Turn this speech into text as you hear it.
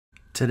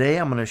Today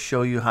I'm going to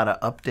show you how to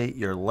update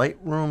your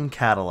Lightroom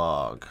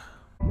catalog.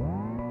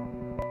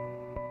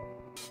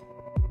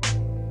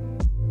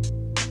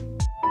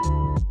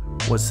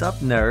 What's up,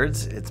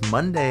 nerds? It's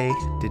Monday.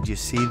 Did you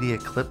see the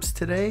eclipse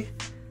today?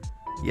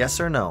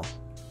 Yes or no?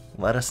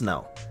 Let us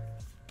know.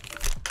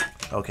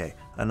 Okay,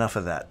 enough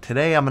of that.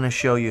 Today I'm going to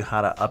show you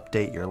how to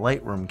update your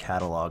Lightroom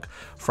catalog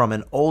from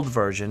an old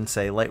version,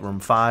 say Lightroom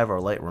 5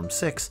 or Lightroom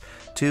 6,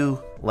 to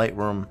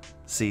Lightroom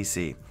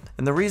CC.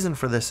 And the reason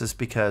for this is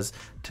because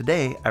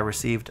today I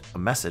received a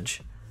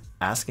message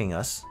asking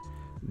us,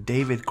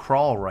 David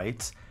Kroll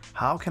writes,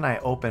 how can I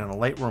open a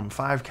Lightroom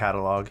 5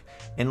 catalog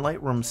in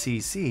Lightroom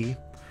CC?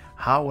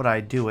 How would I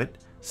do it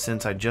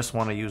since I just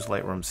want to use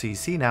Lightroom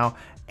CC now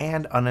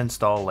and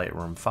uninstall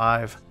Lightroom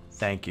 5?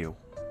 Thank you.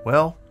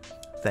 Well,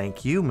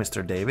 thank you,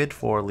 Mr. David,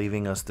 for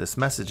leaving us this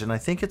message. And I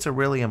think it's a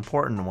really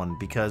important one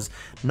because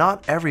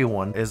not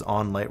everyone is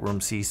on Lightroom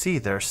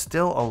CC. There's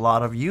still a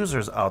lot of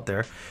users out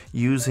there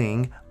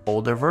using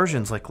older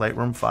versions like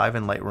Lightroom 5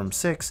 and Lightroom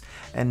 6,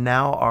 and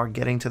now are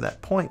getting to that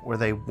point where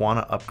they want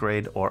to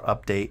upgrade or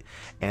update,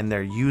 and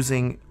they're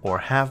using or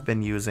have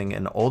been using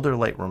an older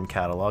Lightroom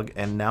catalog,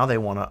 and now they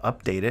want to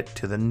update it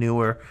to the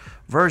newer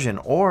version,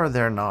 or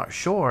they're not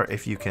sure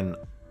if you can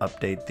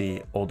update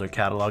the older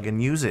catalog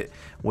and use it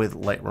with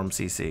Lightroom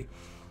CC.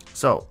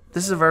 So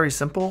this is very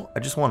simple. I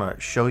just want to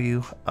show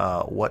you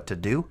what to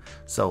do.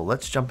 So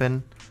let's jump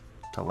in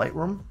to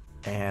Lightroom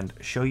and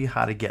show you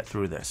how to get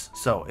through this.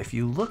 So if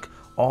you look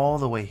all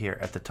the way here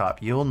at the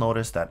top, you'll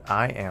notice that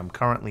I am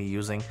currently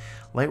using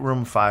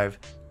Lightroom 5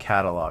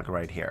 catalog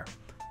right here.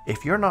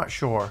 If you're not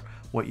sure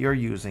what you're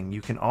using,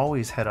 you can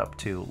always head up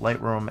to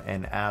Lightroom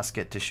and ask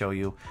it to show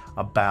you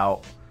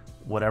about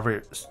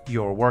whatever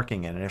you're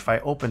working in. And if I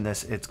open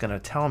this, it's going to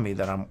tell me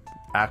that I'm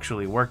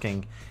actually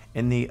working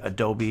in the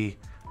Adobe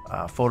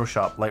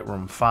Photoshop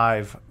Lightroom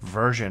 5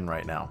 version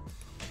right now.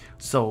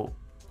 So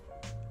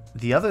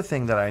the other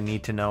thing that I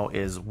need to know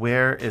is,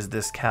 where is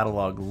this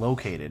catalog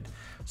located?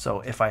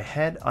 So if I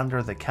head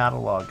under the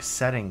catalog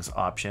settings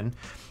option,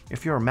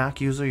 if you're a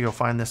Mac user, you'll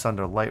find this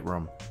under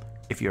Lightroom.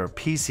 If you're a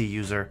PC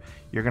user,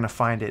 you're going to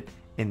find it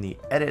in the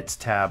Edits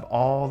tab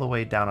all the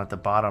way down at the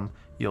bottom.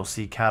 You'll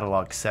see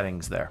catalog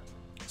settings there.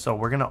 So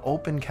we're going to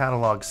open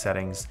catalog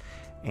settings,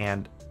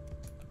 and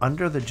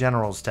under the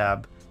Generals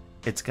tab,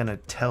 it's going to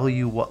tell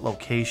you what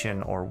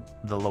location, or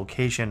the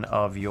location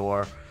of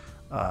your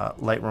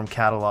Lightroom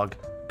catalog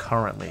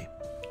currently.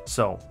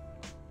 So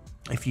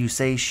if you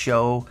say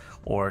show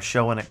or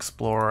show and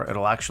explore,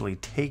 it'll actually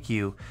take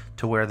you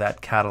to where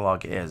that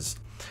catalog is.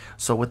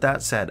 So with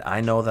that said,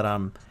 I know that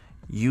I'm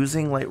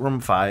using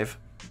Lightroom 5,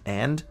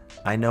 and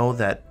I know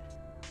that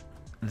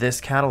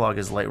this catalog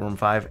is Lightroom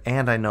 5,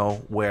 and I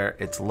know where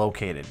it's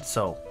located.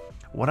 So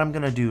what I'm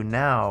going to do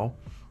now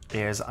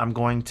is I'm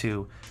going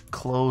to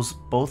close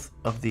both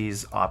of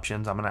these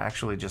options. I'm going to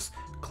actually just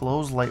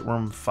close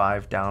Lightroom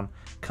 5 down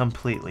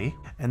completely.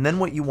 And then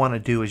what you want to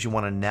do is you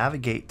want to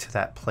navigate to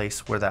that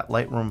place where that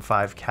Lightroom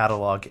 5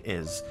 catalog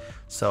is.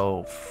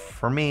 So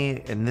for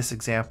me, in this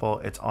example,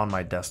 it's on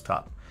my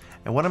desktop.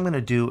 And what I'm going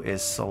to do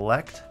is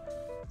select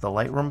the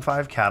Lightroom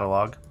 5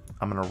 catalog.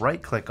 I'm going to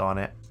right click on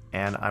it,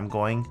 and I'm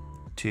going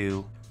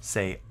to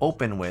say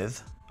open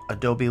with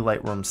Adobe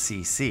Lightroom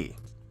CC.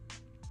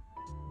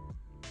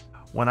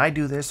 When I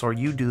do this, or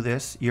you do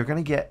this, you're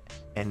going to get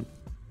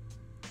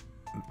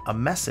a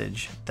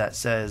message that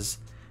says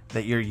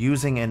that you're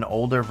using an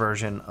older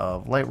version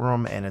of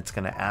Lightroom, and it's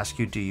going to ask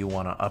you, do you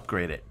want to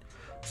upgrade it?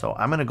 So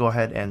I'm going to go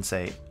ahead and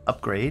say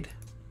upgrade,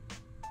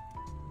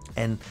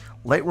 and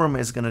Lightroom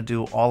is going to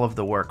do all of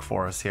the work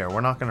for us here.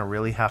 We're not going to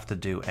really have to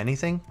do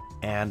anything,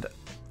 and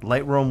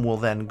Lightroom will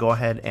then go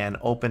ahead and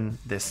open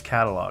this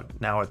catalog.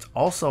 Now, it's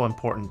also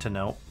important to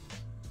note,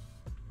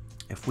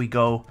 if we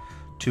go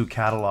to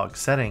catalog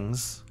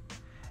settings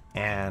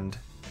and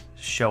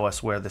show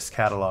us where this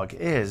catalog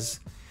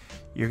is,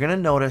 you're going to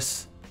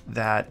notice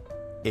that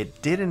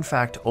it did in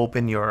fact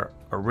open your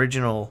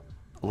original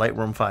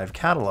Lightroom 5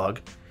 catalog,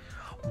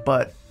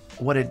 but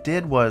what it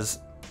did was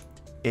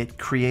it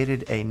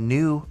created a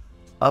new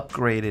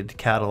upgraded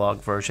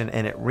catalog version,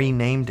 and it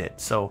renamed it.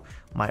 So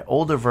my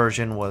older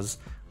version was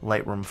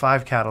Lightroom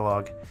 5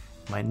 catalog.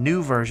 My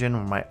new version,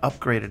 or my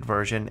upgraded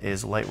version,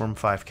 is Lightroom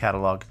 5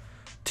 catalog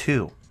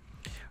 2.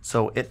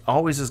 So it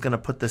always is going to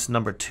put this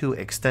number 2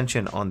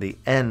 extension on the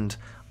end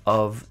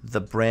of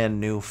the brand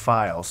new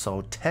file.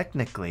 So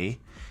technically,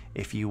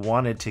 if you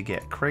wanted to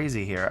get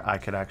crazy here, I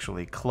could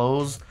actually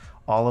close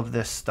all of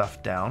this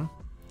stuff down.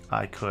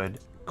 I could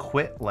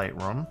quit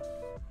Lightroom.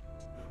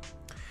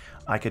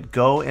 I could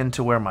go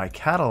into where my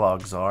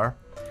catalogs are,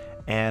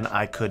 and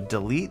I could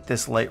delete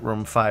this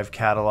Lightroom 5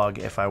 catalog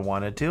if I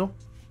wanted to,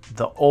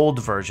 the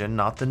old version,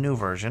 not the new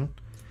version.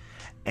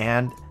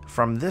 And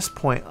from this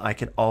point, I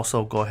could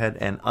also go ahead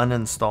and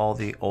uninstall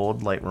the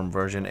old Lightroom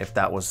version if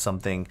that was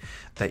something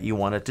that you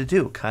wanted to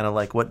do, kind of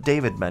like what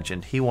David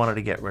mentioned. He wanted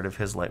to get rid of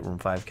his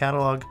Lightroom 5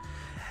 catalog,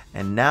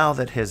 and now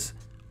that his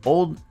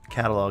old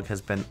catalog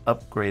has been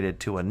upgraded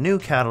to a new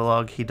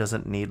catalog, he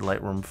doesn't need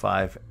Lightroom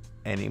 5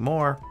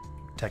 anymore,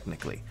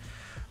 technically.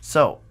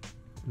 So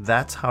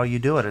that's how you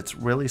do it. It's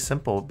really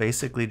simple.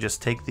 Basically,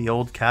 just take the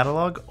old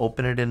catalog,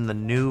 open it in the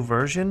new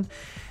version,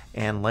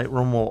 and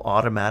Lightroom will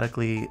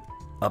automatically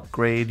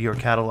upgrade your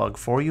catalog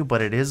for you,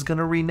 but it is going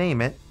to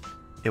rename it.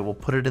 It will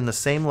put it in the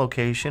same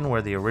location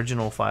where the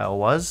original file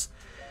was,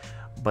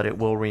 but it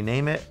will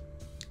rename it,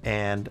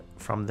 and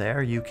from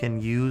there you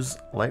can use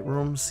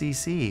Lightroom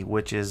CC,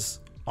 which is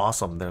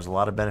awesome. There's a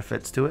lot of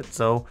benefits to it,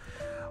 so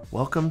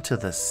welcome to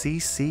the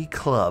CC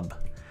Club.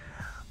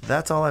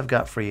 That's all I've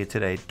got for you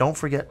today. Don't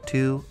forget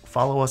to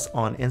follow us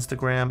on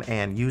Instagram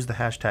and use the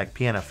hashtag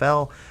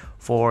PNFL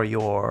for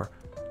your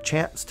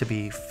chance to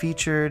be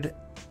featured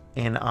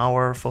in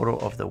our photo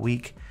of the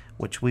week,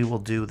 which we will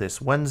do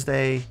this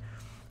Wednesday.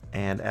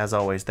 And as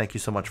always, thank you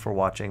so much for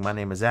watching. My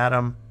name is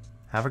Adam.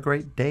 Have a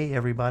great day,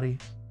 everybody.